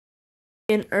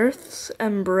In earth's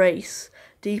embrace,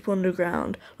 deep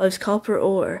underground, lies copper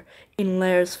ore in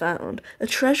layers found, a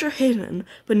treasure hidden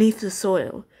beneath the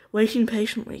soil, waiting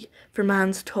patiently for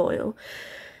man's toil.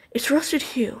 Its rusted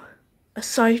hue, a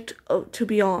sight to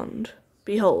behold.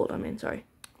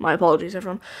 My apologies,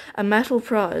 everyone. A metal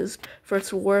prized for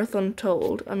its worth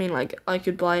untold. I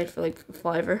could buy it for like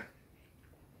 $5.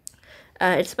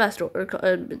 Its best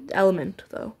element,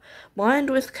 though.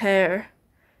 Minded with care,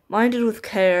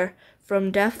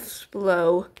 from depths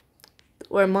below,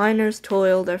 where miners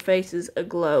toil, their faces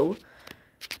aglow.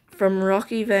 From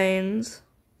rocky veins,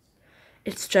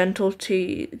 it's gently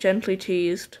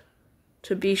teased,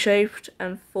 to be shaped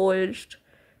and forged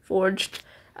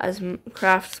as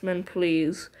craftsmen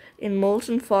please. In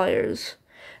molten fires,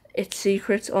 its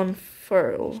secrets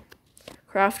unfurl,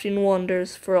 crafting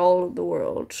wonders for all the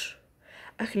world.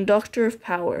 A conductor of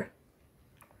power,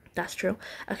 that's true,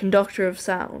 a conductor of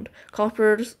sound.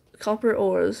 Copper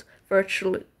ores,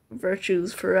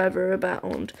 virtues forever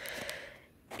abound.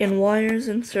 In wires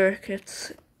and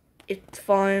circuits, it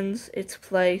finds its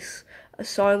place, a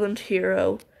silent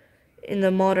hero in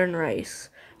the modern race.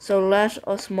 So let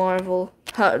us marvel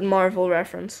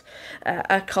reference,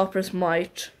 at copper's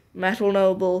might, metal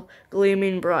noble,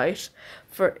 gleaming bright,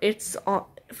 for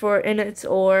in its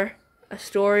ore a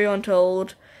story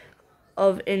untold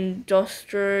of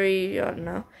industry.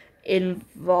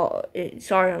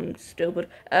 Sorry, I'm stupid.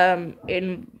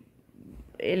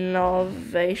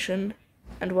 Innovation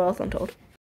and wealth untold.